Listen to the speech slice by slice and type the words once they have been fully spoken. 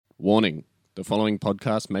Warning, the following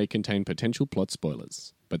podcast may contain potential plot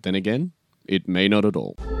spoilers, but then again, it may not at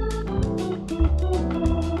all.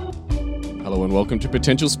 Hello and welcome to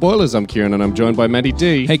Potential Spoilers. I'm Kieran and I'm joined by Maddie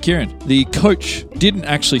D. Hey Kieran, the coach didn't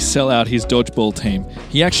actually sell out his dodgeball team.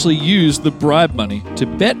 He actually used the bribe money to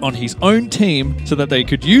bet on his own team so that they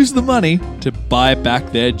could use the money to buy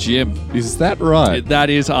back their gym. Is that right? That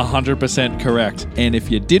is 100% correct. And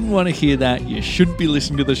if you didn't want to hear that, you shouldn't be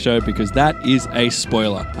listening to the show because that is a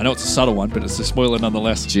spoiler. I know it's a subtle one, but it's a spoiler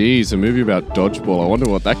nonetheless. Jeez, a movie about dodgeball. I wonder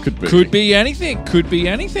what that could be. Could be anything. Could be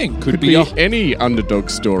anything. Could be any underdog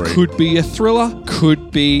story. Could be a thriller.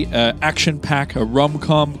 Could be an action pack, a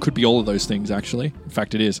rom-com. Could be all of those things, actually. In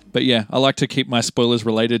fact, it is. But yeah, I like to keep my spoilers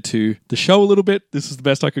related to the show a little bit. This is the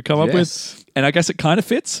best I could come up with. And I guess it kind of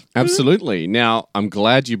fits. Absolutely. Now, I'm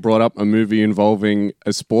glad you brought up a movie involving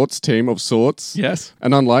a sports team of sorts. Yes.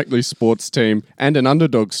 An unlikely sports team and an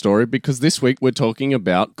underdog story because this week we're talking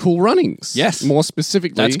about Cool Runnings. Yes. More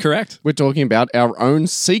specifically. That's correct. We're talking about our own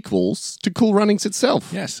sequels to Cool Runnings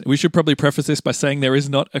itself. Yes. We should probably preface this by saying there is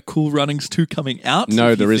not a Cool Runnings 2 coming out.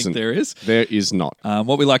 No, there isn't. There is. There is not.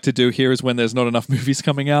 What we like to do here is when there's not enough movies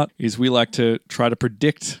coming out is we like to try to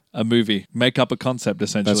predict a movie, make up a concept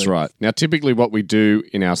essentially. That's right. Now, typically what we do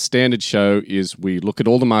in our standard show is we look at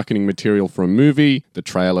all the marketing material for a movie, the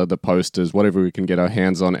trailer, the posters, whatever we can get our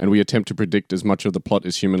hands on, and we attempt to predict as much of the plot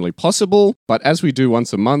as humanly possible. But as we do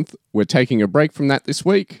once a month, we're taking a break from that this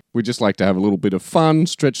week. We just like to have a little bit of fun,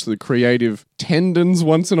 stretch the creative tendons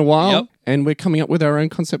once in a while. Yep. And we're coming up with our own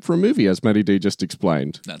concept for a movie, as Maddie D just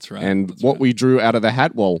explained. That's right. And what we drew out of the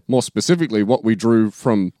hat, well, more specifically, what we drew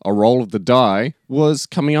from a roll of the die was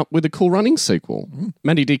coming up with a Cool Runnings sequel.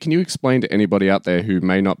 Maddie D, can you explain to anybody out there who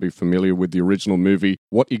may not be familiar with the original movie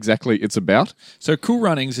what exactly it's about? So Cool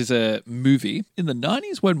Runnings is a movie in the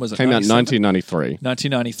 90s. When was it? Came out in 1993.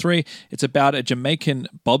 1993. It's about a Jamaican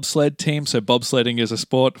bobsled team. So bobsledding is a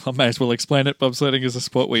sport. I may as well explain it. Bobsledding is a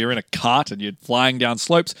sport where you're in a cart and you're flying down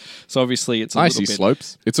slopes. So obviously it's a icy little bit...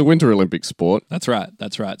 slopes. It's a Winter Olympic sport. That's right.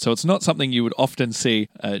 That's right. So it's not something you would often see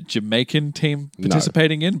a Jamaican team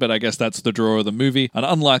participating in, but I guess that's the draw of the movie. An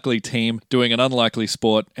unlikely team doing an unlikely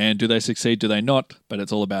sport, and do they succeed, do they not? But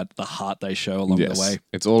it's all about the heart they show along the way.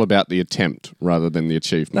 It's all about the attempt rather than the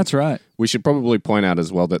achievement. That's right. We should probably point out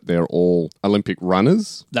as well that they're all Olympic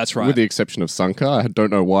runners. That's right. With the exception of Sanka. I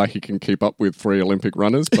don't know why he can keep up with 3 Olympic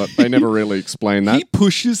runners, but they never really explain that. He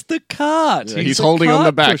pushes the cart. Yeah, he's holding on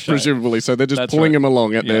the back, presumably, so they're just pulling him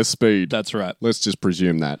along at their speed. That's right. Let's just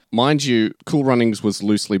presume that. Mind you, Cool Runnings was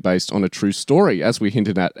loosely based on a true story, as we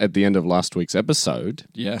hinted at the end of last week's episode.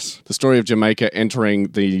 Yes. The story of Jamaica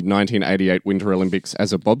entering the 1988 Winter Olympics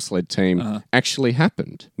as a bobsled team actually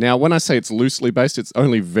happened. Now, when I say it's loosely based, it's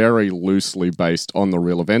only very loosely based on the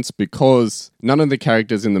real events because none of the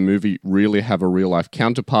characters in the movie really have a real-life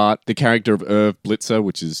counterpart. The character of Irv Blitzer,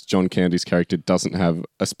 which is John Candy's character, doesn't have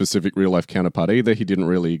a specific real-life counterpart either. He didn't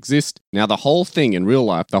really exist. Now, the whole thing in real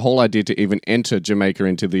life, the whole idea to even enter Jamaica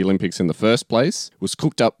into the Olympics in the first place was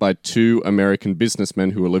cooked up by 2 American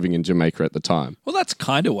businessmen who were living in Jamaica at the time. Well, that's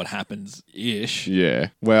kind of what happens-ish. Yeah.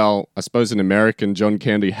 Well, I suppose an American, John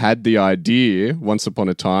Candy, had the idea once upon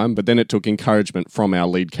a time, but then it took encouragement from our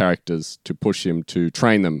lead characters to push him to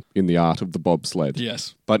train them in the art of the bobsled.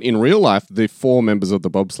 Yes. But in real life, the 4 members of the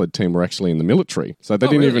bobsled team were actually in the military. So they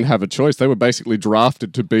didn't even have a choice. They were basically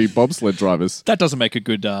drafted to be bobsled drivers. That doesn't make a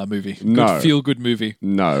good movie. No. Good feel-good movie.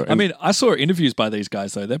 No. I mean, I saw interviews by these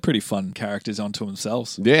guys, though. They're pretty fun characters onto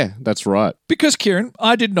themselves. Yeah, that's right. Because, Kieran,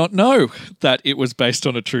 I did not know that it was based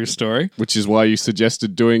on a true story. Which is why you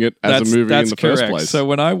suggested doing it as a movie in the first place. So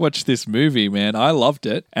when I watched this movie, man, I loved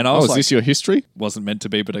it. And I was is this your history? Wasn't meant to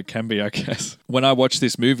be, but it can be, I guess. When I watched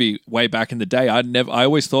this movie way back in the day, I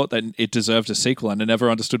always thought that it deserved a sequel, and I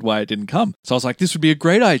never understood why it didn't come. So I was like, this would be a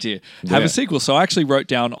great idea. Have a sequel. So I actually wrote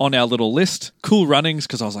down on our little list, Cool Runnings,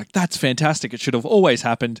 because I was like, that's fantastic. It should have always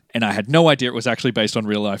happened. And I had no idea it was actually based on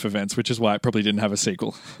real life events, which is why it probably didn't have a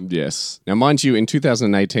sequel. Yes. Now, mind you, in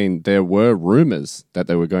 2018, there were rumors that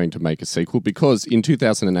they were going to make a sequel because in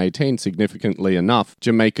 2018, significantly enough,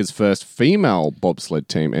 Jamaica's first female bobsled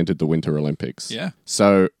team entered the Winter Olympics. Yeah.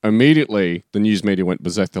 So immediately the news media went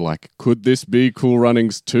berserk. They're like, could this be Cool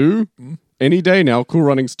Runnings 2? Any day now, Cool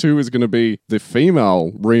Runnings 2 is going to be the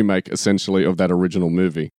female remake, essentially, of that original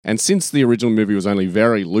movie. And since the original movie was only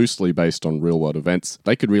very loosely based on real-world events,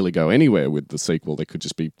 they could really go anywhere with the sequel. They could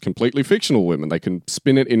just be completely fictional women. They can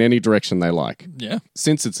spin it in any direction they like. Yeah.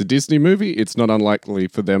 Since it's a Disney movie, it's not unlikely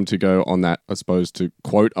for them to go on that, I suppose, to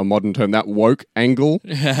quote a modern term, that woke angle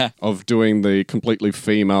of doing the completely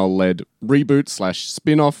female-led reboot slash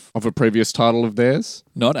spin-off of a previous title of theirs.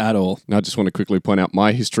 Not at all. Now, I just want to quickly point out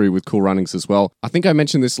my history with Cool Runnings as well. I think I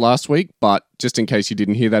mentioned this last week, but just in case you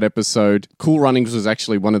didn't hear that episode, Cool Runnings was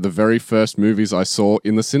actually one of the very first movies I saw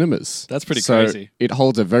in the cinemas. That's pretty crazy. It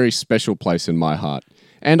holds a very special place in my heart.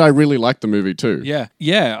 And I really liked the movie too. Yeah.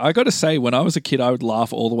 Yeah, I got to say, when I was a kid, I would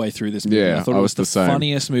laugh all the way through this movie. Yeah, I thought I it was was the the same.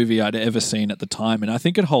 funniest movie I'd ever seen at the time, and I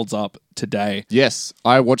think it holds up today. Yes,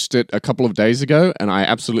 I watched it a couple of days ago, and I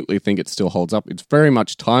absolutely think it still holds up. It's very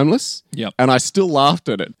much timeless. Yep. And I still laughed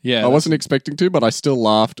at it. Yeah, I wasn't expecting to, but I still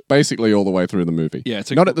laughed basically all the way through the movie. Yeah,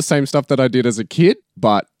 it's not at the same stuff that I did as a kid,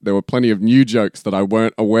 but there were plenty of new jokes that I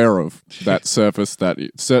weren't aware of that surfaced that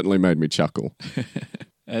it certainly made me chuckle.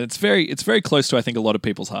 And it's very close to, I think, a lot of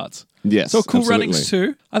people's hearts. Yes, So Cool absolutely. Runnings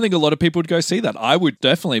 2, I think a lot of people would go see that. I would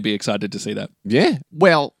definitely be excited to see that. Yeah.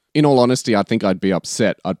 Well, in all honesty, I think I'd be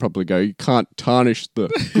upset. I'd probably go, you can't tarnish the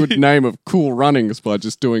good name of Cool Runnings by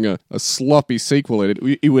just doing a sloppy sequel.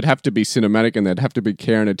 It would have to be cinematic and there'd have to be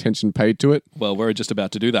care and attention paid to it. Well, we're just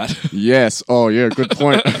about to do that. Yes. Oh, yeah, good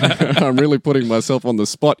point. I'm really putting myself on the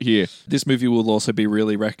spot here. This movie will also be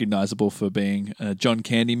really recognizable for being a John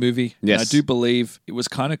Candy movie. Yes. And I do believe it was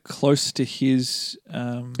kind of close to his...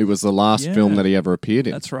 It was the last Yeah. film that he ever appeared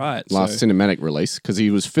in. That's right. Last So- cinematic release, because he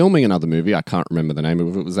was filming another movie. I can't remember the name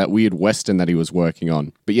of it. It was that weird Western that he was working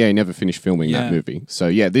on. But yeah, he never finished filming Yeah. that movie. So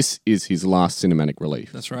yeah, this is his last cinematic release.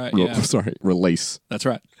 That's right, yeah. Sorry, release. That's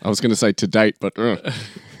right. I was going to say to date, but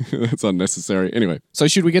that's unnecessary. Anyway, so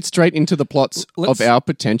should we get straight into the plots Let's- of our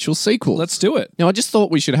potential sequels? Let's do it. Now, I just thought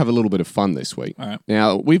we should have a little bit of fun this week. All right.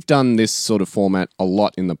 Now, we've done this sort of format a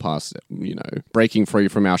lot in the past, breaking free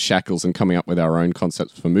from our shackles and coming up with our own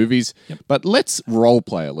concepts for movies. Yep. But let's role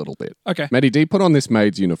play a little bit. Okay. Maddie D, put on this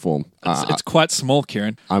maid's uniform. It's quite small,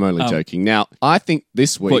 Kieran. I'm only joking. Now, I think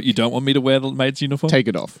this week... What, you don't want me to wear the maid's uniform? Take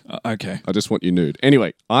it off. Okay. I just want you nude.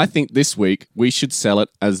 Anyway, I think this week we should sell it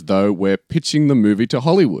as though we're pitching the movie to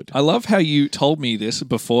Hollywood. I love how you told me this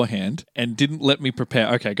beforehand and didn't let me prepare.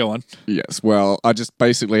 Okay, go on. Yes, well, I just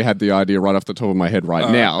basically had the idea right off the top of my head right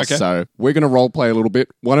now. okay. So we're going to role play a little bit.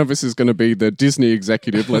 One of us is going to be the Disney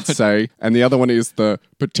executive, let's say, and the other one is the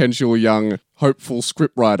potential young, hopeful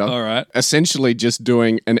scriptwriter. All right. Essentially just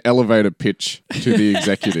doing an elevator pitch to the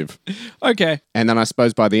executive. Okay. And then I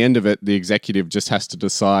suppose by the end of it, the executive just has to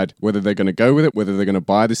decide whether they're going to go with it, whether they're going to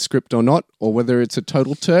buy this script or not, or whether it's a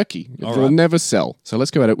total turkey. It will right. never sell. So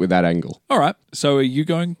let's go at it with that angle. All right. So are you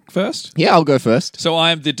going first? Yeah, I'll go first. So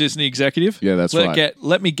I am the Disney executive? Yeah, that's right.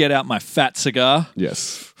 Let me get out my fat cigar.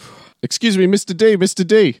 Yes. Excuse me, Mr. D, Mr.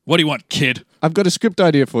 D. What do you want, kid? I've got a script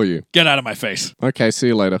idea for you. Get out of my face. Okay, see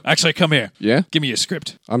you later. Actually, come here. Yeah? Give me your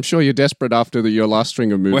script. I'm sure you're desperate after your last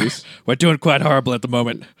string of movies. We're doing quite horrible at the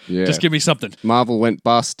moment. Yeah. Just give me something. Marvel went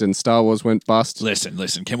bust and Star Wars went bust.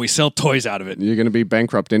 Listen. Can we sell toys out of it? You're going to be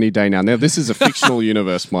bankrupt any day now. Now, this is a fictional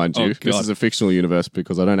universe, mind you. Oh, This God. is a fictional universe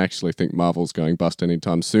because I don't actually think Marvel's going bust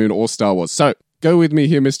anytime soon or Star Wars. So, go with me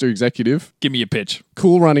here, Mr. Executive. Give me your pitch.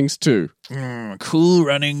 Cool Runnings 2. Cool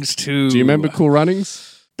Runnings 2. Do you remember Cool Runnings?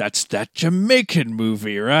 That's that Jamaican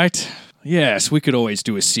movie, right? Yes, we could always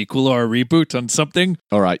do a sequel or a reboot on something.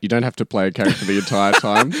 All right, you don't have to play a character the entire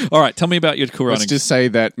time. All right, tell me about your Cool Let's Runnings. just say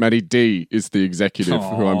that Matty D is the executive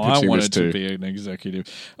who I'm I pitching wanted this to be an executive.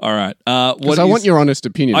 All right. Because I want your honest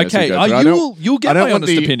opinion as Okay, we go through. you'll get I don't my want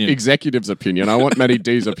honest the opinion. executive's opinion. I want Matty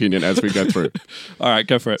D's opinion as we go through. All right,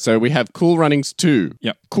 go for it. So we have Cool Runnings 2.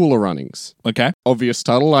 Yep. Cooler Runnings. Okay. Obvious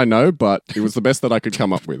title, I know, but it was the best that I could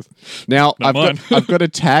come up with. Now, I've mine. got a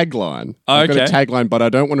tagline. I've got a Okay. tagline, but I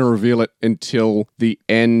don't want to reveal it until the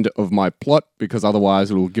end of my plot because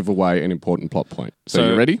otherwise it will give away an important plot point. So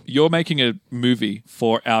you ready? You're making a movie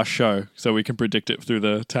for our show, so we can predict it through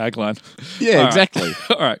the tagline. Yeah, All right. exactly.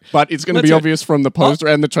 All right. But it's going to Let's be hear- obvious from the poster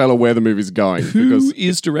and the trailer where the movie's going Who because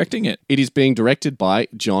is directing it? it is being directed by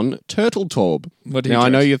John Turteltaub. What did he Now, I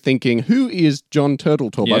know direct? you're thinking, who is John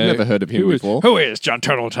Turteltaub? I've never heard of him before. Who is John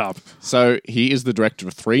Turtletop? So he is the director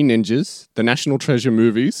of Three Ninjas, the National Treasure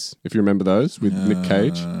movies, if you remember those, with Nick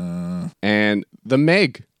Cage, and The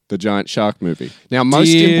Meg, the giant shark movie. Now, most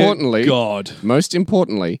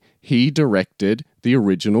importantly, he directed the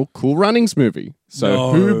original Cool Runnings movie. So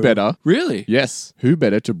No. who better? Really? Yes, who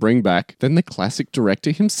better to bring back than the classic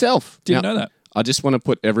director himself? Didn't Now, know that. I just want to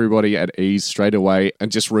put everybody at ease straight away and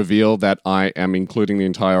just reveal that I am including the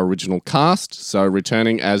entire original cast. So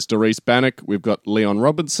returning as Doris Bannock, we've got Leon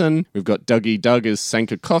Robinson, we've got Dougie Doug as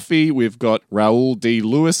Sanka Coffey, we've got Raoul D.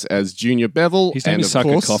 Lewis as Junior Bevel. His name and is of Sucker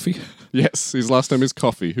course- Coffee. Yes, his last name is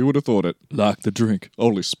Coffey. Who would have thought it? Like the drink.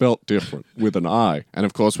 Only spelt different with an I. And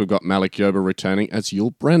of course, we've got Malik Yoba returning as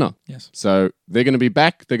Yul Brenner. Yes. So they're going to be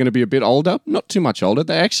back. They're going to be a bit older, not too much older.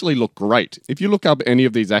 They actually look great. If you look up any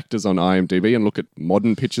of these actors on IMDb and look at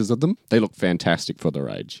modern pictures of them, they look fantastic for their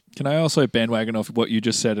age. Can I also bandwagon off what you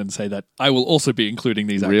just said and say that I will also be including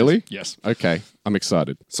these actors? Really? Yes. Okay, I'm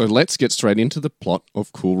excited. So let's get straight into the plot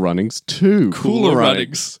of Cool Runnings 2. Cooler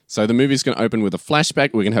Runnings. So the movie's going to open with a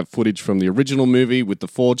flashback. We're going to have footage from the original movie with the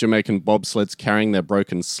 4 Jamaican bobsleds carrying their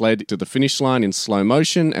broken sled to the finish line in slow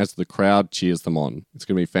motion as the crowd cheers them on. It's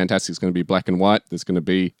going to be fantastic. It's going to be black and white. There's going to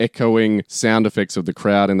be echoing sound effects of the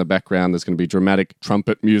crowd in the background. There's going to be dramatic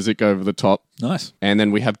trumpet music over the top. Nice. And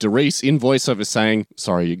then we have Doris in voiceover saying,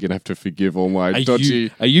 sorry, you're going to have to forgive all my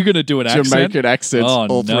dodgy Are you going to do an accent? Jamaican accents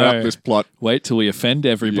all throughout this plot. Wait till we offend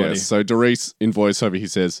everybody. Yes, so Doris in voiceover, he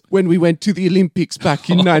says, when we went to the Olympics back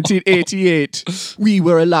in 1988, we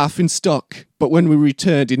were a laughing stock. But when we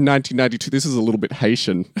returned in 1992, this is a little bit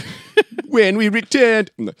Haitian. when we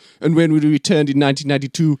returned in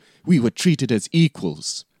 1992, we were treated as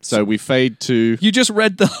equals. So we fade to... You just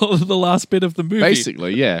read the last bit of the movie.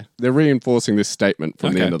 Basically, yeah. They're reinforcing this statement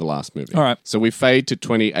from the end of the last movie. All right. So we fade to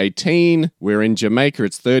 2018. We're in Jamaica.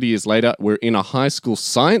 It's 30 years later. We're in a high school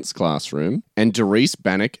science classroom. And Doris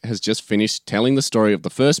Bannock has just finished telling the story of the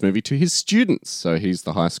first movie to his students. So he's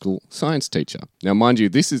the high school science teacher. Now, mind you,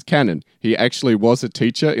 this is canon. He actually was a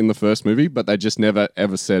teacher in the first movie, but they just never,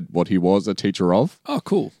 ever said what he was a teacher of. Oh,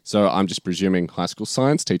 cool. So I'm just presuming high school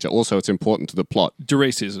science teacher. Also, it's important to the plot.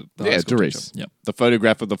 Doris is the high school Doris. teacher. Yep. The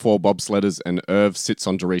photograph of the 4 bobsledders and Irv sits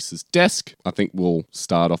on Doris's desk. I think we'll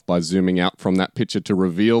start off by zooming out from that picture to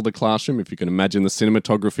reveal the classroom, if you can imagine the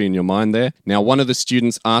cinematography in your mind there. Now, one of the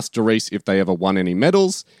students asked Doris if they ever won any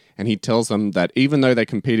medals, and he tells them that even though they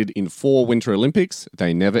competed in 4 Winter Olympics,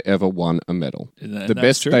 they never ever won a medal. The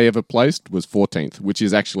best they ever placed was 14th, which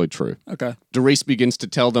is actually true. Okay. Doris begins to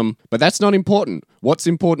tell them, but that's not important. What's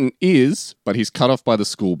important is, but he's cut off by the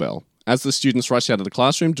school bell. As the students rush out of the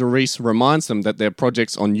classroom, Doris reminds them that their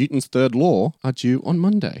projects on Newton's third law are due on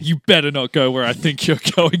Monday. You better not go where I think you're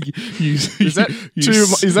going. Is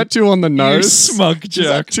that too on the nose? You smug jerk. Is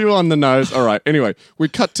that too on the nose? All right. Anyway, we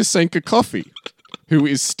cut to Senka Coffee, who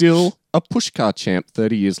is still a pushcar champ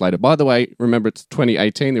 30 years later. By the way, remember it's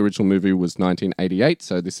 2018. The original movie was 1988,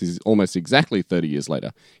 so this is almost exactly 30 years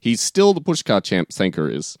later. He's still the pushcar champ,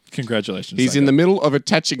 Senka is. Congratulations, He's Senka. in the middle of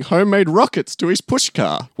attaching homemade rockets to his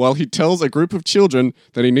pushcar while he tells a group of children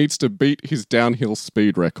that he needs to beat his downhill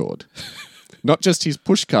speed record. Not just his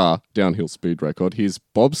pushcar downhill speed record, his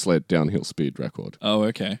bobsled downhill speed record. Oh,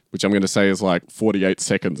 okay. Which I'm going to say is like 48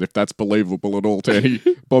 seconds, if that's believable at all to any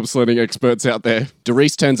bobsledding experts out there.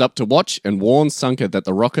 Doris turns up to watch and warns Sanka that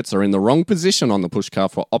the rockets are in the wrong position on the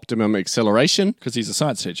pushcar for optimum acceleration. Because he's a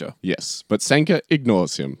science teacher. Yes, but Sanka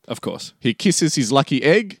ignores him. Of course. He kisses his lucky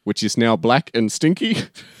egg, which is now black and stinky.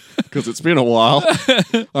 Because it's been a while.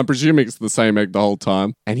 I'm presuming it's the same egg the whole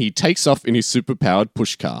time. And he takes off in his super-powered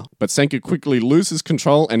pushcar. But Sanka quickly loses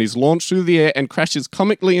control and is launched through the air and crashes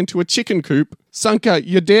comically into a chicken coop. Sanka,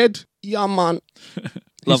 you're dead? Yeah, man.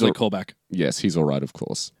 Lovely callback. Yes, he's all right, of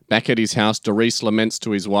course. Back at his house, Doris laments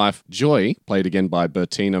to his wife, Joy, played again by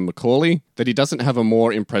Bertina Macaulay, that he doesn't have a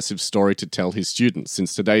more impressive story to tell his students,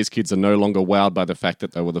 since today's kids are no longer wowed by the fact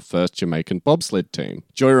that they were the first Jamaican bobsled team.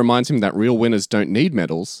 Joy reminds him that real winners don't need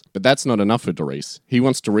medals, but that's not enough for Doris. He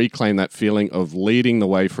wants to reclaim that feeling of leading the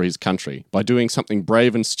way for his country by doing something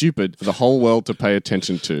brave and stupid for the whole world to pay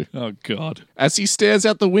attention to. Oh, God. As he stares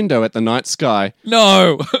out the window at the night sky,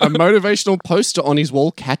 No! a motivational poster on his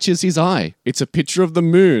wall catches his eye. It's a picture of the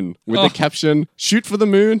moon with the caption, "Shoot for the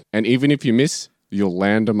moon, and even if you miss, you'll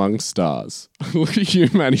land among stars." Look at you,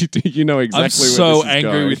 Manny. You know exactly where this is going. I'm so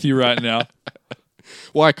angry with you right now.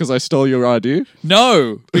 Why? Because I stole your idea?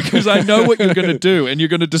 No, because I know what you're going to do, and you're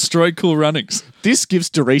going to destroy Cool Runnings. This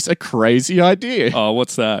gives Doris a crazy idea. Oh,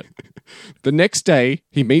 what's that? The next day,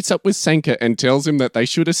 he meets up with Sanka and tells him that they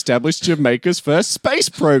should establish Jamaica's first space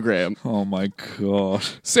program. Oh, my God.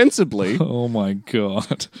 Sensibly, Oh, my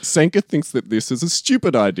God. Sanka thinks that this is a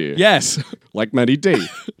stupid idea. Yes. Like Matty D.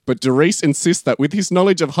 But Doris insists that with his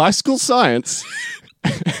knowledge of high school science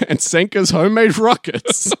and Sanka's homemade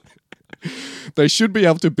rockets, they should be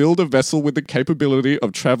able to build a vessel with the capability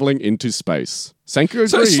of traveling into space. Sanka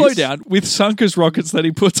agrees. So slow down. With Sanka's rockets that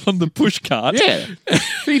he puts on the pushcart. Yeah.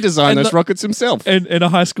 He designed those rockets himself. And a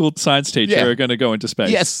high school science teacher Yeah. are going to go into space.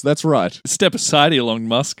 Yes, that's right. Step aside, Elon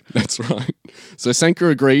Musk. That's right. So Sanka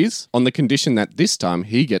agrees on the condition that this time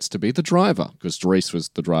he gets to be the driver, because Doris was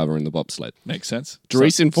the driver in the bobsled. Makes sense.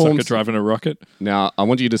 Doris informs... Sanka driving a rocket. Now, I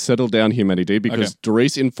want you to settle down here, Matty D, because Okay.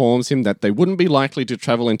 Doris informs him that they wouldn't be likely to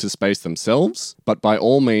travel into space themselves, themselves, but by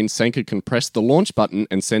all means, Sanka can press the launch button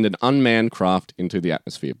and send an unmanned craft into the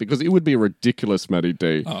atmosphere. Because it would be ridiculous, Matty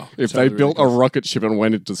D, if totally they built a rocket ship and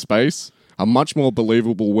went into space. A much more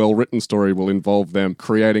believable, well-written story will involve them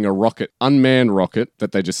creating a rocket, unmanned rocket,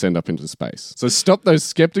 that they just send up into space. So stop those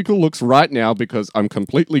skeptical looks right now because I'm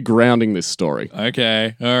completely grounding this story.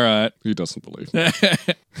 Okay, all right. Who doesn't believe?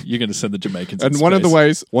 You're going to send the Jamaicans And in one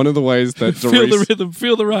space. of the ways that Feel the Doris... rhythm,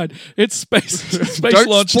 feel the ride. It's space Don't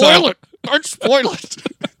launch spoil time. it! Don't spoil it!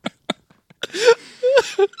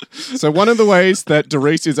 So one of the ways that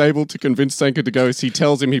Doris is able to convince Sanka to go is he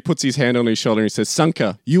tells him, he puts his hand on his shoulder and he says,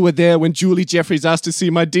 Sanka, you were there when Julie Jeffries asked to see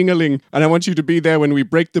my dingaling, and I want you to be there when we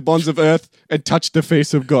break the bonds of earth and touch the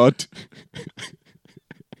face of God.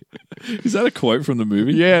 Is that a quote from the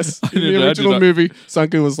movie? Yes. In did the not- original movie,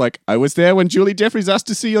 Sanka was like, I was there when Julie Jeffries asked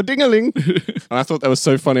to see your dingaling. And I thought that was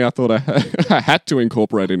so funny, I thought I had to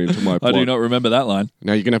incorporate it into my plot. I do not remember that line.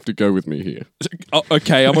 Now you're going to have to go with me here. Oh,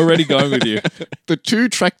 okay, I'm already going with you. The two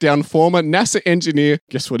track down former NASA engineer.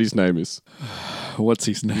 Guess what his name is? What's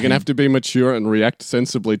his name? You're going to have to be mature and react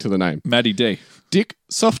sensibly to the name. Maddie D. Dick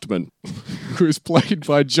Softman, who is played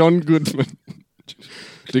by John Goodman.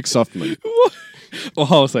 Dick Softman. Oh,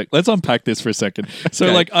 hold on a sec. Let's unpack this for a second. So,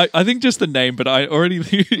 Okay. like, I think just the name, but I already...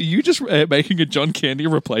 you just making a John Candy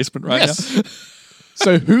replacement right Yes.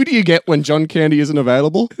 So who do you get when John Candy isn't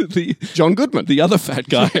available? now? John Goodman. The other fat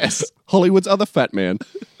guy. Yes. Hollywood's other fat man.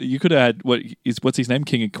 You could have had, what's his name?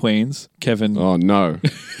 King of Queens? Kevin... Oh, no.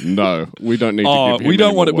 No. We don't need to give him we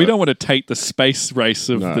don't want to. any We more don't want to take the space race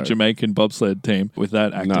of No. the Jamaican bobsled team with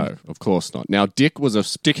that acting. No, of course not. Now, Dick was a...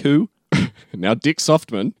 Dick who? Now, Dick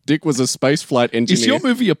Softman. Dick was a space flight engineer. Is your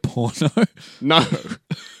movie a porno? No.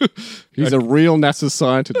 He's a real NASA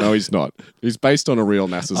scientist. No, he's not. He's based on a real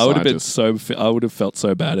NASA I would have been scientist. I would have felt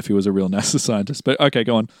so bad if he was a real NASA scientist. But okay,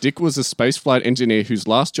 go on. Dick was a spaceflight engineer whose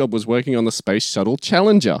last job was working on the Space Shuttle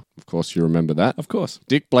Challenger. Of course, you remember that. Of course.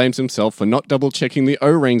 Dick blames himself for not double-checking the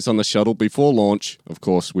O-rings on the shuttle before launch, of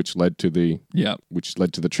course, which led to the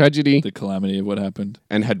tragedy, The calamity of what happened.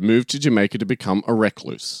 and had moved to Jamaica to become a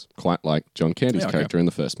recluse, quite like John Candy's Yeah, okay. character in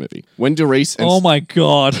the first movie. When Doris and Oh my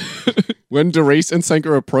god!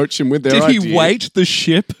 Sanka approach him with their Did idea, he wait the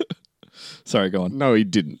ship? Sorry, go on. No, he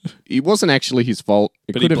didn't. It wasn't actually his fault.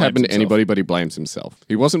 It But he could have blames happened to himself. anybody, but he blames himself.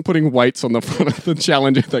 He wasn't putting weights on the front of the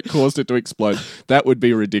Challenger that caused it to explode. That would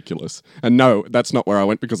be ridiculous. And no, that's not where I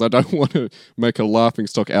went because I don't want to make a laughing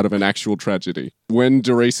stock out of an actual tragedy. When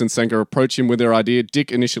Doris and Sanka approach him with their idea,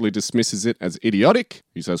 Dick initially dismisses it as idiotic.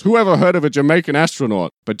 He says, "Who ever heard of a Jamaican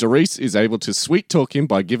astronaut?" But Doris is able to sweet talk him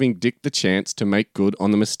by giving Dick the chance to make good on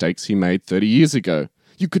the mistakes he made 30 years ago.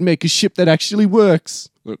 You could make a ship that actually works.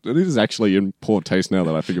 It is actually in poor taste now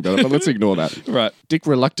that I think about it, but let's ignore that. Right. Dick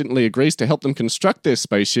reluctantly agrees to help them construct their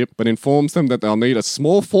spaceship, but informs them that they'll need a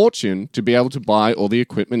small fortune to be able to buy all the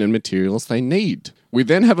equipment and materials they need. We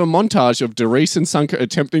then have a montage of Doris and Sanka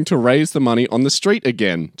attempting to raise the money on the street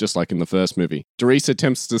again, just like in the first movie. Doris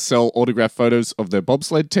attempts to sell autographed photos of their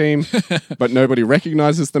bobsled team, but nobody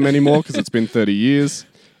recognizes them anymore because it's been 30 years.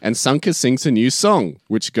 And Sanka sings a new song,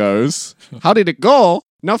 which goes, "How did it go?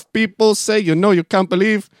 Enough people say, you can't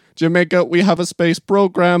believe Jamaica, we have a space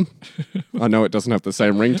program." I know it doesn't have the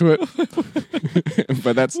same ring to it,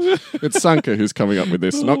 but it's Sanka who's coming up with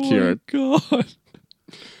this, not Kieran. Oh my god!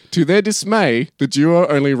 To their dismay, the duo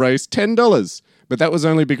only raised $10, but that was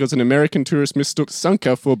only because an American tourist mistook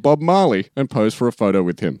Sanka for Bob Marley and posed for a photo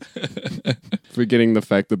with him, forgetting the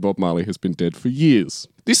fact that Bob Marley has been dead for years.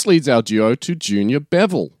 This leads our duo to Junior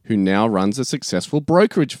Bevel, who now runs a successful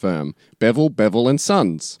brokerage firm, Bevel and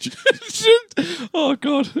Sons. Oh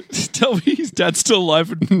god! Tell me his dad's still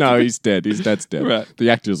alive. No, he's dead. His dad's dead. Right. The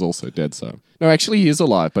actor's also dead, so. No, actually, he is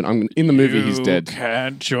alive, but in the movie, he's dead.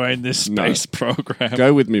 Can't join this No. space program.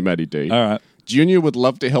 Go with me, Matty D. All right. Junior would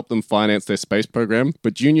love to help them finance their space program,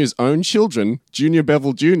 but Junior's own children, Junior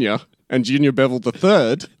Bevel Jr. and Junior Bevel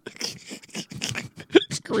III,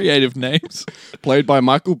 Creative names. played by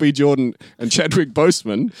Michael B. Jordan and Chadwick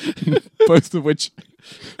Boseman, both of which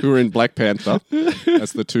who were in Black Panther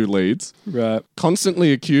as the two leads, Right.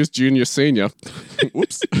 constantly accused Junior Sr.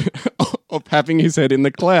 whoops, of having his head in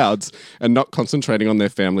the clouds and not concentrating on their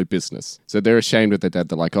family business. So they're ashamed of their dad.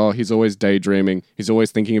 They're like, oh, he's always daydreaming. He's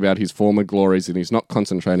always thinking about his former glories and he's not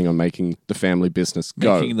concentrating on making the family business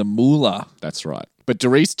go. Making the moolah. That's right. But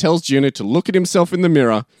Doris tells Junior to look at himself in the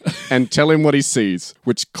mirror and tell him what he sees,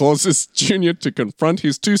 which causes Junior to confront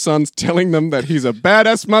his two sons, telling them that he's a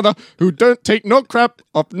badass mother who don't take no crap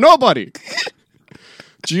off nobody.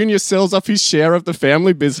 Junior sells off his share of the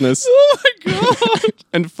family business Oh my god!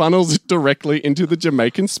 and funnels it directly into the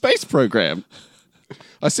Jamaican space program.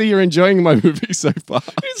 I see you're enjoying my movie so far.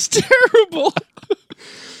 It's terrible.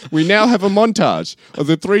 We now have a montage of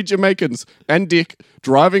the three Jamaicans and Dick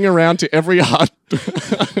driving around to every oh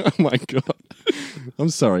my God. I'm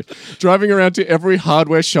sorry. Driving around to every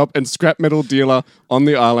hardware shop and scrap metal dealer on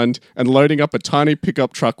the island and loading up a tiny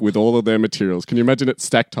pickup truck with all of their materials. Can you imagine it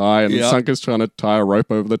stacked high and Sunker's trying to tie a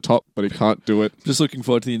rope over the top, but he can't do it? Just looking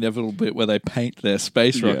forward to the inevitable bit where they paint their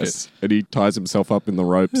space rocket. Yes, and he ties himself up in the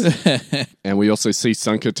ropes. And we also see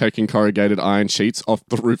Sunker taking corrugated iron sheets off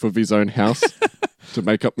the roof of his own house to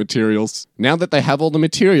make up materials. Now that they have all the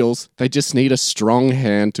materials, they just need a strong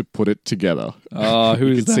hand to put it together. Oh, who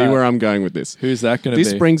is that? You can see where I'm going with this. Who's that going to be?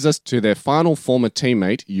 This brings us to their final former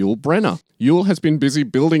teammate, Yul Brenner. Yul has been busy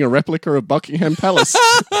building a replica of Buckingham Palace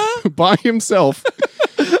by himself,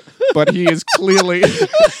 but he is clearly...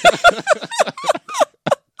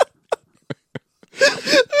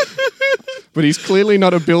 But he's clearly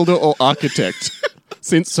not a builder or architect,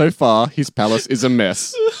 since so far his palace is a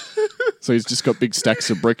mess. So he's just got big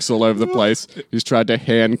stacks of bricks all over the place. He's tried to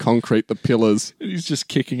hand concrete the pillars. He's just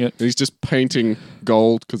kicking it. He's just painting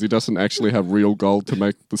gold because he doesn't actually have real gold to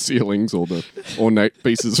make the ceilings or the ornate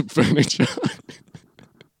pieces of furniture.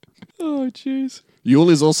 Oh, jeez.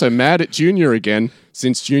 Yul is also mad at Junior again,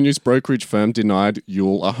 since Junior's brokerage firm denied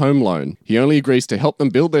Yul a home loan. He only agrees to help them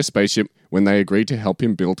build their spaceship when they agree to help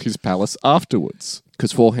him build his palace afterwards.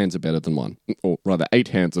 Because 4 hands are better than 1. Or rather, 8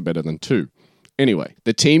 hands are better than 2. Anyway,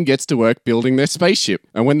 the team gets to work building their spaceship,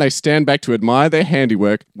 and when they stand back to admire their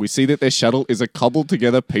handiwork, we see that their shuttle is a cobbled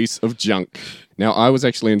together piece of junk. Now, I was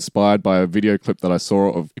actually inspired by a video clip that I saw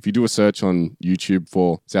of, if you do a search on YouTube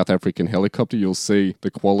for South African helicopter, you'll see the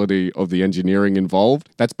quality of the engineering involved.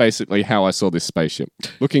 That's basically how I saw this spaceship.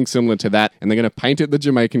 Looking similar to that, and they're going to paint it the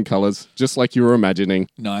Jamaican colours, just like you were imagining.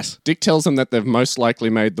 Nice. Dick tells them that they've most likely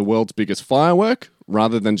made the world's biggest firework,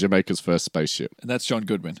 rather than Jamaica's first spaceship. And that's John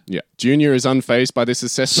Goodwin. Yeah. Junior is unfazed by this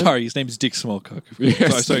assessment. Sorry, his name's Dick Smallcock.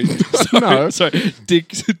 Yes. Sorry. No. Sorry. Dick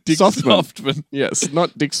Softman. Yes,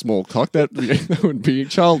 not Dick Smallcock. That would be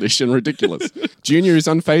childish and ridiculous. Junior is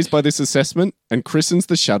unfazed by this assessment and christens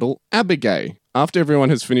the shuttle Abigail. After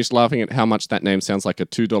everyone has finished laughing at how much that name sounds like a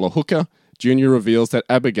 $2 hooker, Junior reveals that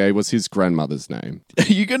Abigail was his grandmother's name. Are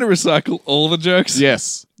you going to recycle all the jokes?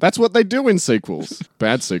 Yes. That's what they do in sequels.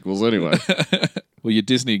 Bad sequels, anyway. Well, your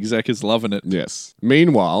Disney exec is loving it. Yes.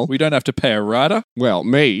 Meanwhile... We don't have to pay a writer. Well,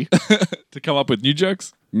 me. To come up with new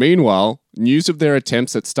jokes. Meanwhile, news of their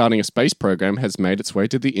attempts at starting a space program has made its way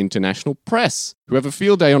to the international press, who have a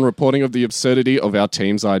field day on reporting of the absurdity of our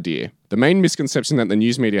team's idea. The main misconception that the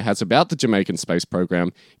news media has about the Jamaican space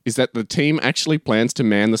program is that the team actually plans to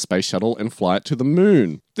man the space shuttle and fly it to the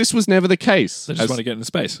moon. This was never the case. They just want to get into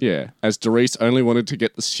space. Yeah, as Doris only wanted to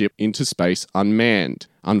get the ship into space unmanned.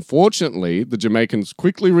 Unfortunately, the Jamaicans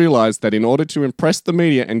quickly realized that in order to impress the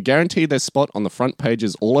media and guarantee their spot on the front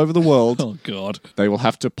pages all over the world, oh God, they will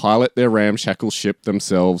have to pilot their ramshackle ship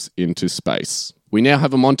themselves into space. We now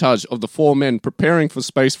have a montage of the 4 men preparing for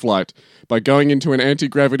spaceflight by going into an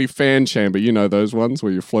anti-gravity fan chamber. You know those ones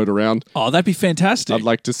where you float around. Oh, that'd be fantastic. I'd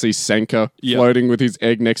like to see Sanka floating with his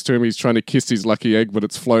egg next to him. He's trying to kiss his lucky egg, but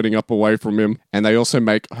it's floating up away from him. And they also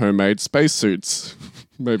make homemade spacesuits.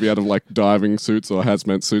 Maybe out of like diving suits or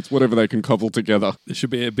hazmat suits, whatever they can cobble together. There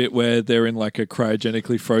should be a bit where they're in like a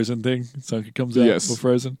cryogenically frozen thing. Sanka comes out or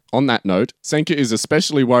frozen. On that note, Sanka is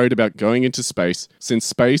especially worried about going into space since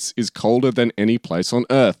space is colder than any place on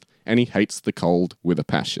Earth, and he hates the cold with a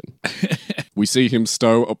passion. We see him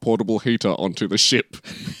stow a portable heater onto the ship.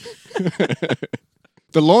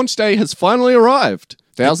 The launch day has finally arrived.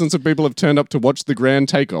 Thousands of people have turned up to watch the grand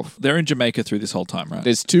takeoff. They're in Jamaica through this whole time, right?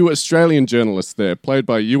 There's 2 Australian journalists there, played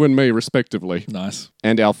by you and me, respectively. Nice.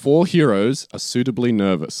 And our 4 heroes are suitably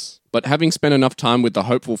nervous. But having spent enough time with the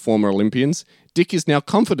hopeful former Olympians, Dick is now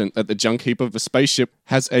confident that the junk heap of a spaceship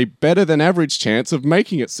has a better than average chance of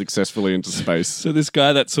making it successfully into space. So this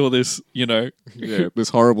guy that saw this, this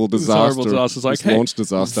horrible disaster, is like, this launch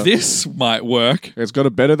disaster. This might work. It's got a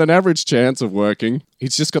better than average chance of working.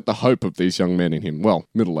 He's just got the hope of these young men in him. Well,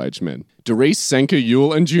 middle-aged men. Doris, Sanka,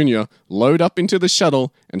 Yul, and Junior load up into the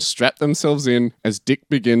shuttle and strap themselves in as Dick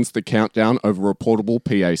begins the countdown over a portable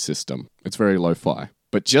PA system. It's very lo-fi.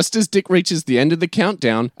 But just as Dick reaches the end of the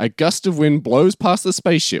countdown, a gust of wind blows past the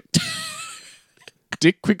spaceship.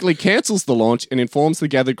 Dick quickly cancels the launch and informs the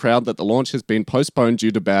gathered crowd that the launch has been postponed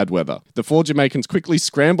due to bad weather. The 4 Jamaicans quickly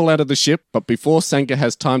scramble out of the ship, but before Sanka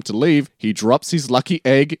has time to leave, he drops his lucky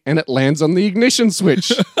egg and it lands on the ignition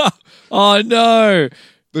switch. Oh no!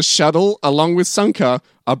 The shuttle, along with Sanka,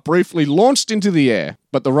 are briefly launched into the air.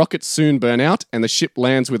 But the rockets soon burn out and the ship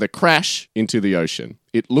lands with a crash into the ocean.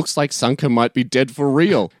 It looks like Sanka might be dead for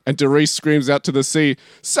real. And Doris screams out to the sea,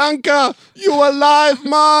 "Sanka, you alive,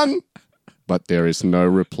 man?" But there is no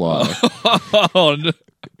reply. Oh, no.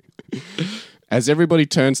 As everybody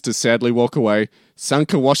turns to sadly walk away,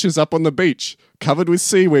 Sanka washes up on the beach, covered with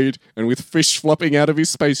seaweed and with fish flopping out of his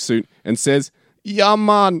spacesuit, and says, "Yeah,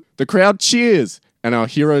 man." The crowd cheers, and our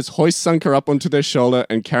heroes hoist Sanka up onto their shoulder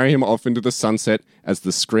and carry him off into the sunset as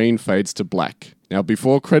the screen fades to black. Now,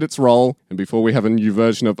 before credits roll, and before we have a new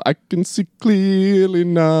version of "I Can See Clearly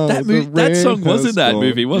Now," that song was in that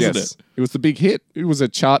movie, wasn't it? It was the big hit. It was a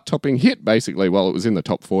chart-topping hit, basically. Well, it was in the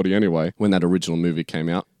top 40 anyway, when that original movie came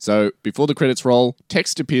out. So, before the credits roll,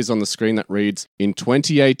 text appears on the screen that reads, "In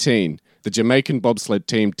 2018, the Jamaican bobsled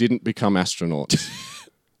team didn't become astronauts.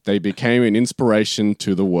 They became an inspiration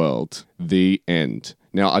to the world. The end."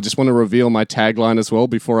 Now, I just want to reveal my tagline as well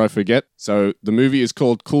before I forget. So, the movie is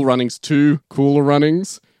called Cool Runnings 2, Cooler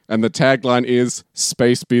Runnings, and the tagline is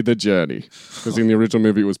 "Space be the journey." Because in the original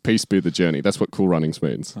movie, it was "Peace be the journey." That's what Cool Runnings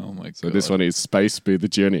means. Oh my God. So this one is "Space be the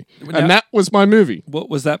journey." Now- And that was my movie. What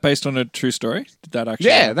was that based on a true story? Did that actually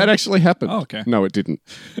Yeah, happen? that actually happened. Oh, okay. No, it didn't.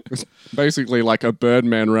 It's basically like a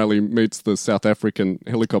Birdman rally meets the South African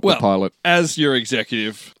helicopter Well, pilot. as your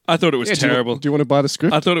executive, I thought it was Yeah, terrible. Do you want to buy the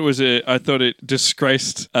script? I thought it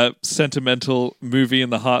disgraced a sentimental movie in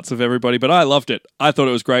the hearts of everybody, but I loved it. I thought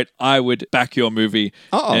it was great. I would back your movie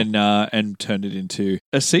and turn it into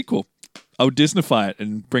a sequel. I would Disneyfy it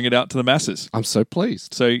and bring it out to the masses. I'm so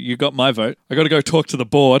pleased. So you got my vote. I got to go talk to the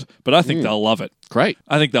board, but I think they'll love it. Great.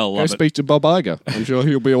 I think they'll Go love it. speak to Bob Iger. I'm sure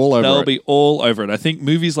he'll be all over They'll it. be all over it. I think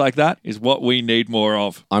movies like that is what we need more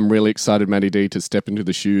of. I'm really excited, Matty D, to step into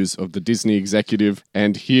the shoes of the Disney executive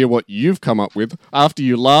and hear what you've come up with. After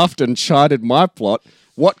you laughed and chided my plot,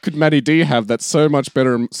 what could Matty D have that's so much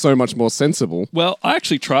better and so much more sensible? Well, I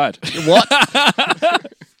actually tried. What?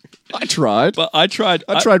 I tried. But I tried.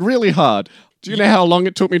 I tried really hard. Do you know how long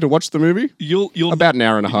it took me to watch the movie? You'll About an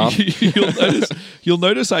hour and a half. you'll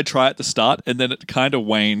notice I try at the start and then it kind of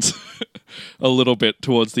wanes a little bit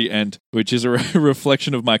towards the end, which is a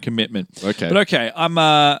reflection of my commitment. Okay. But okay,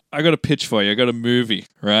 I got a pitch for you. I got a movie,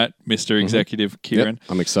 right, Mr. Executive Kieran?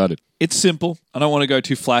 Yep, I'm excited. It's simple. I don't want to go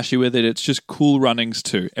too flashy with it. It's just Cool Runnings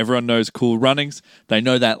 2. Everyone knows Cool Runnings. They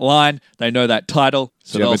know that line. They know that title.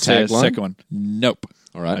 So Do you they'll have a say a tagline? second one. Nope.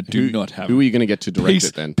 All right. I do not have Who are you going to get to direct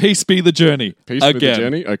it then? Peace be the journey. Peace Again. with the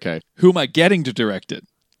journey? Okay. Who am I getting to direct it?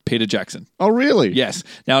 Peter Jackson. Oh, really? Yes.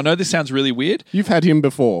 Now, I know this sounds really weird. You've had him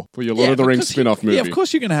before for your Lord of the Rings because spin-off movie. Yeah, of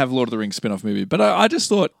course you're going to have Lord of the Rings spin-off movie. But I just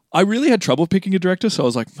thought, I really had trouble picking a director. So I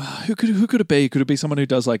was like, who could it be? Could it be someone who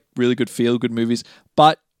does like really good feel-good movies?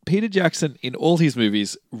 But Peter Jackson, in all his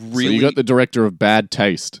movies, really... So you got the director of Bad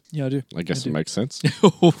Taste. Yeah, I do. I guess it makes sense.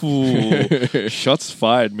 Ooh, shots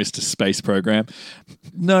fired, Mr. Space Program.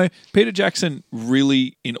 No, Peter Jackson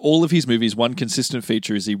really, in all of his movies, one consistent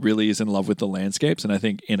feature is he really is in love with the landscapes. And I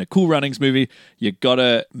think in a Cool Runnings movie, you got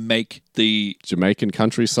to make the Jamaican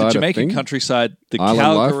countryside. Jamaican a thing? countryside, the Island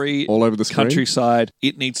Calgary life, all over the screen? countryside,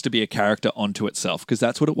 it needs to be a character onto itself because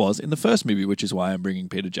that's what it was in the first movie, which is why I'm bringing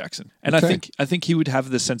Peter Jackson. And Okay. I think he would have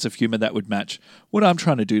the sense of humor that would match what I'm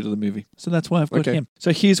trying to do to the movie. So that's why I've got Okay. him.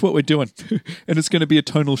 So here's what we're doing, and it's going to be a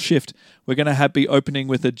tonal shift. We're going to be opening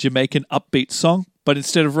with a Jamaican upbeat song. But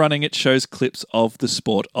instead of running, it shows clips of the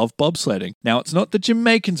sport of bobsledding. Now, it's not the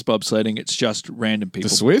Jamaicans bobsledding, it's just random people.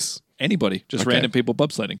 The Swiss? Anybody, just Okay. random people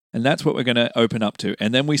bobsledding. And that's what we're going to open up to.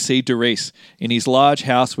 And then we see Doris in his large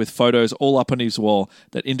house with photos all up on his wall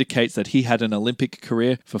that indicates that he had an Olympic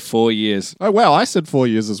career for 4 years. Oh, wow. I said 4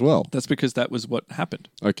 years as well. That's because that was what happened.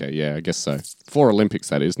 Okay, yeah, I guess so. 4 Olympics,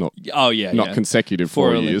 that is, not Oh, yeah. not yeah. consecutive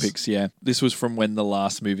 4 4 years. Olympics, yeah. This was from when the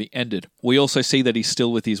last movie ended. We also see that he's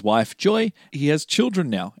still with his wife, Joy. He has children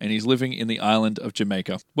now, and he's living in the island of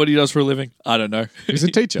Jamaica. What he does for a living, I don't know. He's a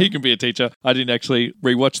teacher. He can be a teacher. I didn't actually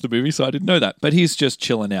rewatch the movie, so I didn't know that. But he's just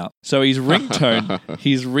chilling out. So his ringtone,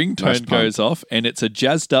 Nice pun. goes off, and it's a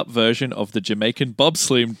jazzed up version of the Jamaican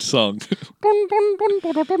bobsled song.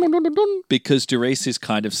 Because Doris is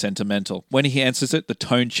kind of sentimental. When he answers it, the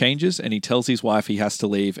tone changes, and he tells his wife he has to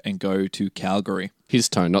leave and go to Calgary. His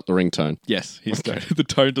tone, not the ringtone. Yes, the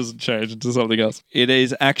tone doesn't change into something else. It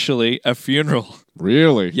is actually a funeral.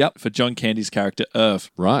 Really? Yep, for John Candy's character, Irv.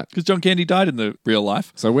 Right. Because John Candy died in the real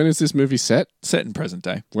life, So when is this movie set? set in present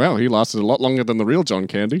day. Well, he lasted a lot longer than the real John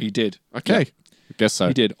Candy. He did. Okay. Yep, I guess so.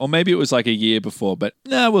 he did. Or maybe it was like a year before, but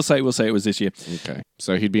no, we'll say it was this year. Okay.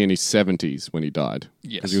 So he'd be in his 70s when he died.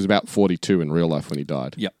 Yes. Because he was about 42 in real life when he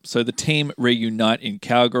died. Yep. So the team reunite in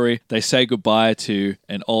Calgary. They say goodbye to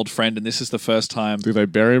an old friend, and this is the first time. Do they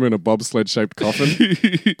bury him in a bobsled-shaped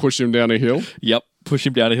coffin? Push him down a hill? Yep. push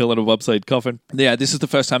him down a hill in a bobsled coffin. Yeah, this is the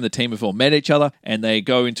first time the team have all met each other, and they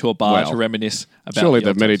go into a bar to reminisce about. Surely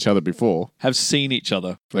they've met each other before. Have seen each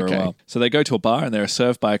other for a while. So they go to a bar and they're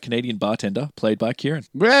served by a Canadian bartender played by Kieran.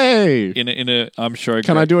 Hey! In a I'm sure.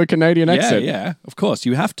 Can I do a Canadian accent? Yeah, of course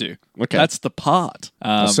you have to. Okay. That's the part.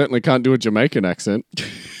 I certainly can't do a Jamaican accent.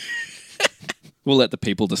 We'll let the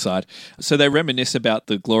people decide. So they reminisce about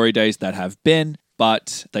the glory days that have been,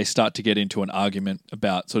 but they start to get into an argument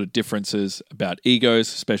about sort of differences, about egos,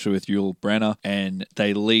 especially with Yul Brynner, and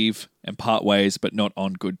they leave and part ways, but not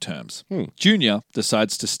on good terms. Junior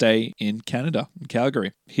decides to stay in Canada, in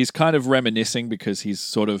Calgary. He's kind of reminiscing because he's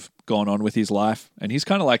sort of gone on with his life, and he's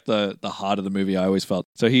kind of like the heart of the movie, I always felt.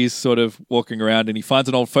 So he's sort of walking around, and he finds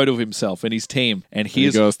an old photo of himself and his team, and He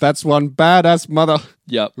goes, that's one badass mother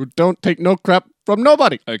Yep. who don't take no crap from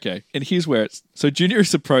nobody. Okay, and here's where it's... So Junior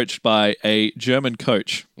is approached by a German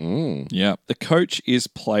coach. Yeah. The coach is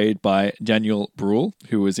played by Daniel Bruhl,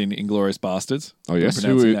 who was in Inglourious Bastards. Oh, yes. I'm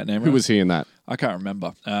pronouncing that name Who right? was he in that? I can't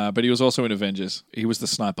remember. But he was also in Avengers. He was the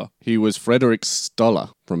sniper. He was Frederick Stoller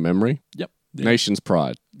from memory. Yep. Yeah. Nation's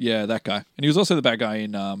Pride. Yeah, that guy. And he was also the bad guy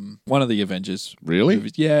in one of the Avengers Really?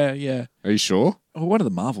 movies. Yeah. Are you sure? Oh, one of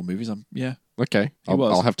the Marvel movies. Yeah. Okay.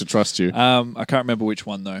 I'll have to trust you. I can't remember which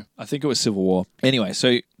one, though. I think it was Civil War. Anyway,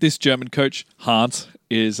 so this German coach, Hans,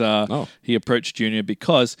 is he approached Junior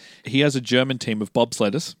because he has a German team of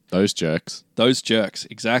bobsledders. Those jerks. Those jerks,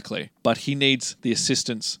 exactly. But he needs the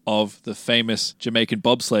assistance of the famous Jamaican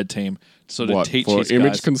bobsled team to sort of teach for his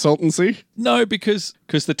image guys. consultancy? No, because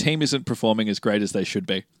the team isn't performing as great as they should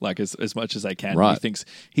be, like as much as they can. Right.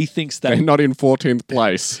 He thinks that They're not in 14th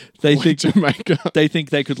place. They like think- Jamaica. they think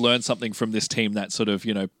they could learn something from this team that sort of,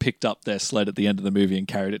 picked up their sled at the end of the movie and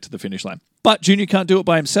carried it to the finish line. But Junior can't do it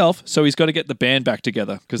by himself, so he's got to get the band back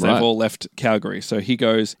together because they've Right. all left Calgary. So he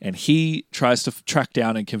goes and he tries to track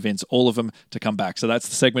down and convince all of them to come back. So that's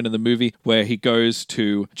the segment in the movie where he goes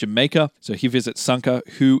to Jamaica. So he visits Sunka,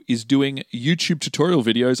 who is doing YouTube tutorial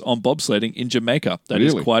videos on bobsledding in Jamaica. That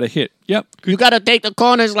is Really? quite a hit. Yep. You gotta take the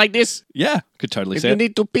corners like this. Yeah, could totally If say you it.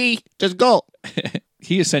 need to pee, just go.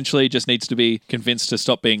 He essentially just needs to be convinced to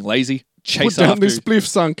stop being lazy, Put chase down after this spliff,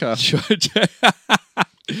 Sanka.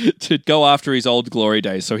 to go after his old glory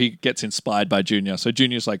days. So he gets inspired by Junior. So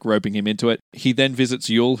Junior's like roping him into it. He then visits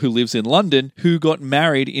Yul, who lives in London, who got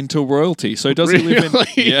married into royalty. So does he live in? Really?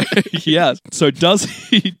 Yeah, yeah. So does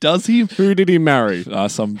he? Who did he marry?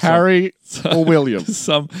 Harry or William?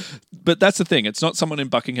 But that's the thing. It's not someone in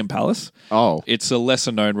Buckingham Palace. Oh. It's a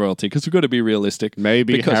lesser known royalty because we've got to be realistic.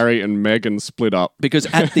 Maybe Because- Harry and Meghan split up. Because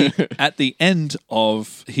at the end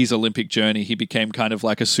of his Olympic journey, he became kind of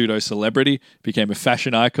like a pseudo celebrity, became a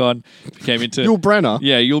fashion icon, became into Yul Brynner?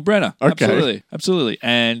 Yeah, Yul Brynner. Okay. Absolutely.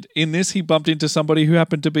 And in this, he bumped into somebody who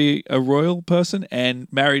happened to be a royal person and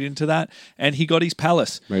married into that, and he got his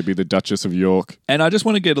palace. Maybe the Duchess of York. And I just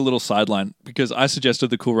want to get a little sideline because I suggested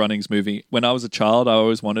the Cool Runnings movie. When I was a child, I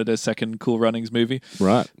always wanted a second Cool Runnings movie.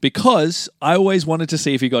 Right. Because I always wanted to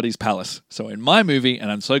see if he got his palace. So in my movie,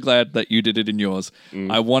 and I'm so glad that you did it in yours,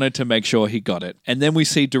 I wanted to make sure he got it. And then we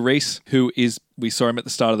see Doris, we saw him at the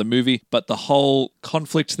start of the movie, but the whole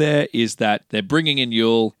conflict there is that they're bringing in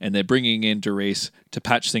Yul and they're bringing in Doris to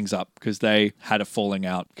patch things up because they had a falling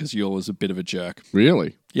out because Yul was a bit of a jerk.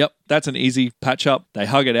 Really? Yep, that's an easy patch up. They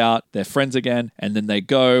hug it out, they're friends again, and then they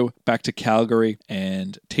go back to Calgary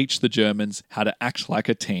and teach the Germans how to act like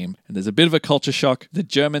a team. And there's a bit of a culture shock. The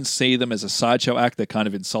Germans see them as a sideshow act. They're kind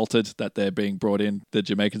of insulted that they're being brought in. The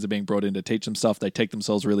Jamaicans are being brought in to teach them stuff. They take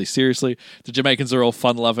themselves really seriously. The Jamaicans are all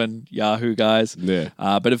fun-loving Yahoo guys. Yeah.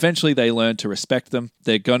 But eventually they learn to respect them.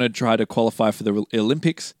 They're going to try to qualify for the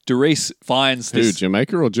Olympics. Doris finds Who, this...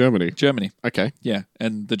 Jamaica or Germany? Germany. Okay. Yeah,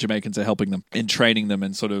 and the Jamaicans are helping them and training them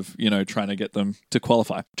and sort of, trying to get them to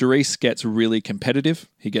qualify. Doris gets really competitive.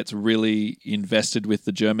 He gets really invested with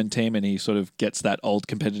the German team and he sort of gets that old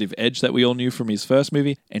competitive edge that we all knew from his first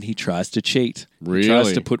movie and he tries to cheat. Really? He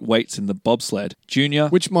tries to put weights in the bobsled. Junior,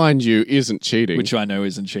 Which, mind you, isn't cheating. which I know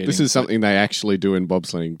isn't cheating. This is something they actually do in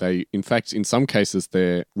bobsledding. They, in fact, in some cases,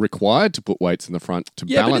 they're required to put weights in the front to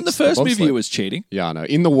Yeah, balance but in the first movie bobsled. it was cheating. Yeah, I know.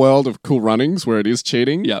 In the world of Cool Runnings, where it is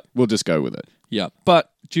cheating, Yep. we'll just go with it. Yeah,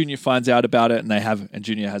 but Junior finds out about it and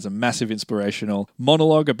Junior has a massive inspirational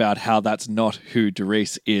monologue about how that's not who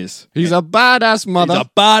Doris is. He's a badass mother. He's a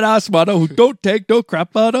badass mother who don't take no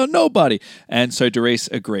crap out of nobody. And so Doris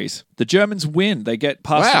agrees. The Germans win. They get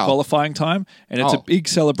past the Wow. qualifying time, and it's a big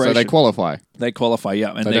So celebration. they qualify. They qualify, yeah.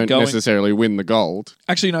 And They they're don't going... necessarily win the gold.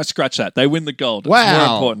 Actually, no, scratch that. They win the gold. It's Wow.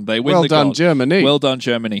 more important. They win Well the done, gold. Germany. Well done,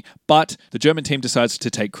 Germany. But the German team decides to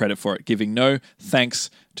take credit for it, giving no thanks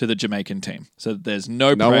to the Jamaican team. So there's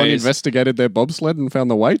no No one praise. investigated their bobsled and found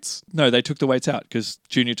the weights? No, they took the weights out because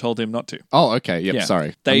Junior told him not to. Oh, okay. Yep, Yeah.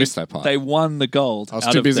 sorry. They, I missed that part. They won the gold. I was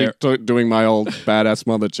out too of busy their- doing my old badass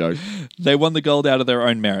mother joke. They won the gold out of their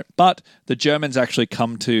own merit. But the Germans actually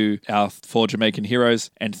come to our 4 Jamaican heroes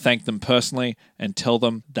and thank them personally and tell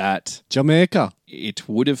them that Jamaica. it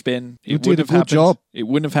would have been... You It did would a have good happened. job. It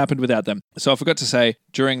wouldn't have happened without them. So I forgot to say,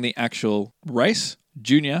 during the actual race,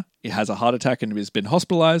 Junior has a heart attack and has been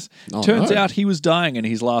hospitalized. Oh, Turns no. out he was dying and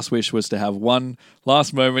his last wish was to have one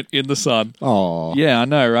last moment in the sun. Oh, Yeah, I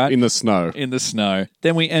know, right? in the snow. In the snow.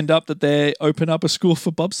 Then we end up that they open up a school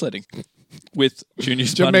for bobsledding with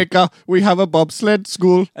Junior's bunny. Jamaica, we have a bobsled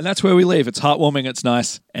school. And that's where we leave. It's heartwarming, it's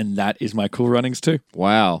nice, and that is my Cool Runnings too.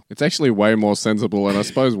 Wow. It's actually way more sensible and I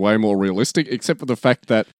suppose way more realistic, except for the fact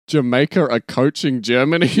that Jamaica are coaching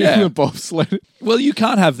Germany Yeah. in the bobsled. Well, you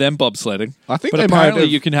can't have them bobsledding. I think but they might apparently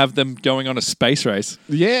have- you can have them going on a space race.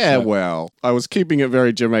 Yeah, well, I was keeping it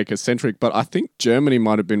very Jamaica-centric, but I think Germany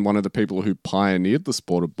might have been one of the people who pioneered the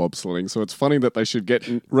sport of bobsledding, so it's funny that they should get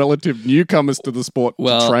relative newcomers to the sport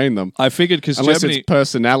to train them. I figured because Unless Germany... it's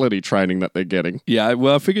personality training that they're getting. Yeah,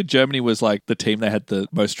 well, I figured Germany was like the team they had the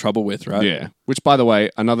most trouble with, right? Yeah. Which, by the way,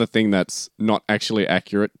 another thing that's not actually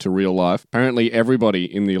accurate to real life. Apparently, everybody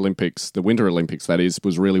in the Olympics, the Winter Olympics, that is,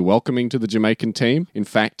 was really welcoming to the Jamaican team. In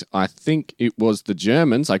fact, I think it was the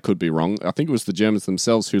Germans, I could be wrong, I think it was the Germans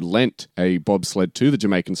themselves who lent a bobsled to the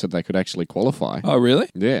Jamaicans so they could actually qualify. Oh, really?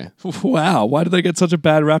 Yeah. Wow. Why did they get such a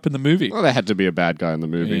bad rap in the movie? Well, there had to be a bad guy in the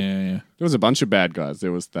movie. Yeah. There was a bunch of bad guys.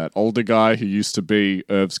 There was that older guy who used to be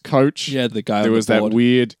Irv's coach. Yeah, the guy There on was the that board.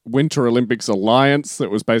 weird Winter Olympics alliance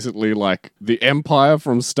that was basically like the Empire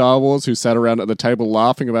from Star Wars who sat around at the table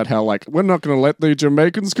laughing about how, like, we're not going to let the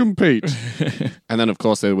Jamaicans compete. And then, of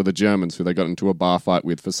course, there were the Germans who they got into a bar fight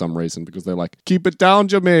with for some reason because they're like, keep it down,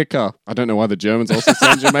 Jamaica. I don't know why the Germans also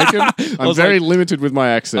sound Jamaican. I'm was very like- limited with my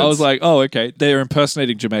accents. I was like, oh, okay. They're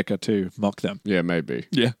impersonating Jamaica to mock them. yeah, maybe.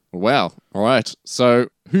 Yeah. Wow. All right. So,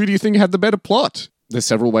 who do you think had the better plot? There's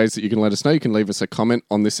several ways that you can let us know. You can leave us a comment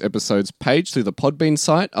on this episode's page through the Podbean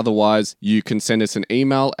site. Otherwise, you can send us an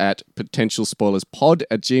email at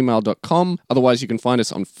potentialspoilerspod@gmail.com. Otherwise, you can find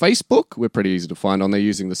us on Facebook. We're pretty easy to find on there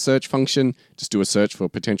using the search function. Just do a search for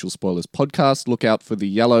Potential Spoilers Podcast. Look out for the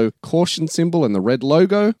yellow caution symbol and the red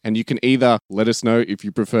logo. And you can either let us know if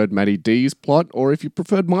you preferred Maddie D's plot or if you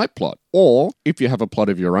preferred my plot. Or if you have a plot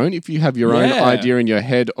of your own, if you have your own Yeah. idea in your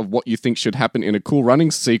head of what you think should happen in a Cool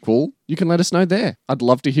Runnings sequel, you can let us know there. I'd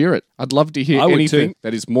love to hear it. I'd love to hear I would anything too.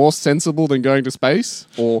 that is more sensible than going to space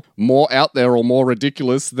or more out there or more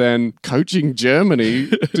ridiculous than coaching Germany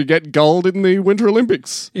to get gold in the Winter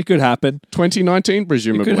Olympics. It could happen. 2019,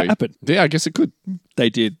 presumably. It could happen. Yeah, I guess it could. They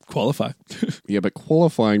did qualify. Yeah, but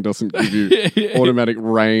qualifying doesn't give you automatic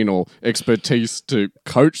reign or expertise to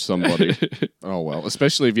coach somebody. Oh, well,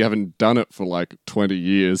 especially if you haven't done it for like 20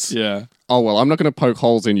 years. Yeah. Oh, well, I'm not going to poke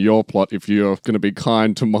holes in your plot if you're going to be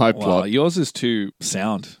kind to my Wow, plot. yours is too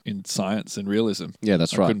sound in science and realism. Yeah,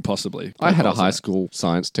 that's I right. couldn't possibly. I had a vocalize high that. school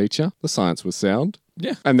science teacher. The science was sound.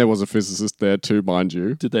 Yeah. And there was a physicist there too, mind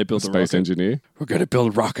you. Did they build a space rocket? engineer? We're going to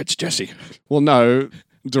build rockets, Jesse. Well, no.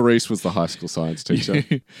 Doris was the high school science teacher.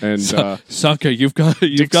 And Sanka, you've got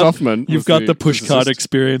Softman was you've got the the push card physicist.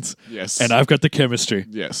 experience. yes. And I've got the chemistry.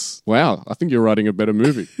 Yes. Wow, I think you're writing a better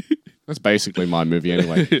movie. That's basically my movie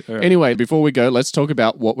anyway. All right. Anyway, before we go, let's talk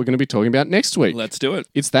about what we're going to be talking about next week. Let's do it.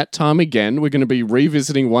 It's that time again. We're going to be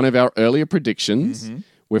revisiting one of our earlier predictions. Mm-hmm.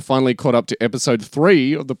 We're finally caught up to episode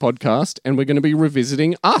 3 of the podcast, and we're going to be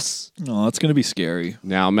revisiting Us. Oh, it's going to be scary.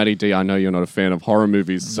 Now, Matty D, I know you're not a fan of horror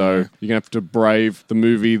movies, so you're going to have to brave the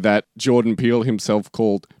movie that Jordan Peele himself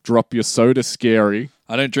called Drop Your Soda Scary.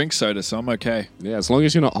 I don't drink soda, so I'm okay. Yeah, as long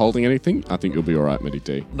as you're not holding anything, I think you'll be all right, Matty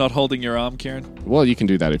D. Not holding your arm, Kieran. Well, you can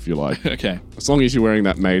do that if you like. Okay. As long as you're wearing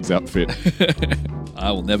that maid's outfit.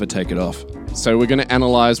 I will never take it off. So we're going to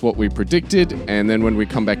analyze what we predicted, and then when we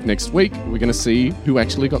come back next week, we're going to see who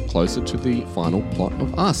actually got closer to the final plot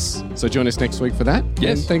of Us. So join us next week for that.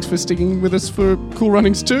 Yes. And thanks for sticking with us for Cool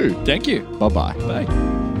Runnings too. Thank you. Bye-bye.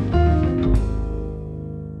 Bye.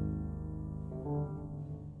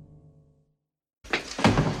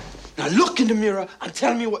 Now look in the mirror and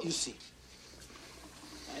tell me what you see.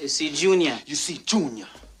 I see Junior. You see Junior.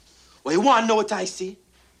 Well, you want to know what I see?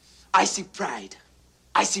 I see pride.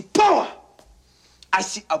 I see power. I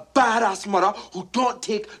see a badass mother who don't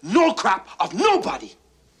take no crap of nobody.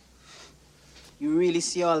 You really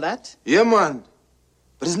see all that? Yeah, man.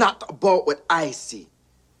 But it's not about what I see.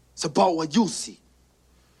 It's about what you see.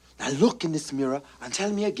 Now look in this mirror and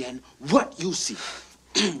tell me again what you see.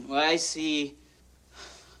 Well, I see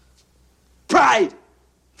Pride.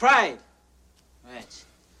 pride. Right.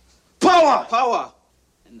 Power. Power.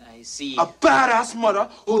 And I see A badass mother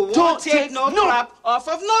who who don't won't take no crap off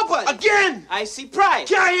of nobody. Again. I see pride.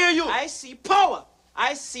 Can't hear you. I see power.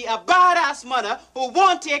 I see a badass mother who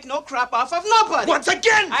won't take no crap off of nobody. Once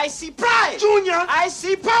again. I see pride. Junior. I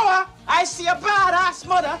see power. I see a badass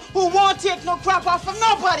mother who won't take no crap off of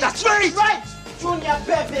nobody. That's right. Right. Junior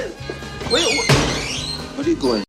Bevel. Wait, where are you going?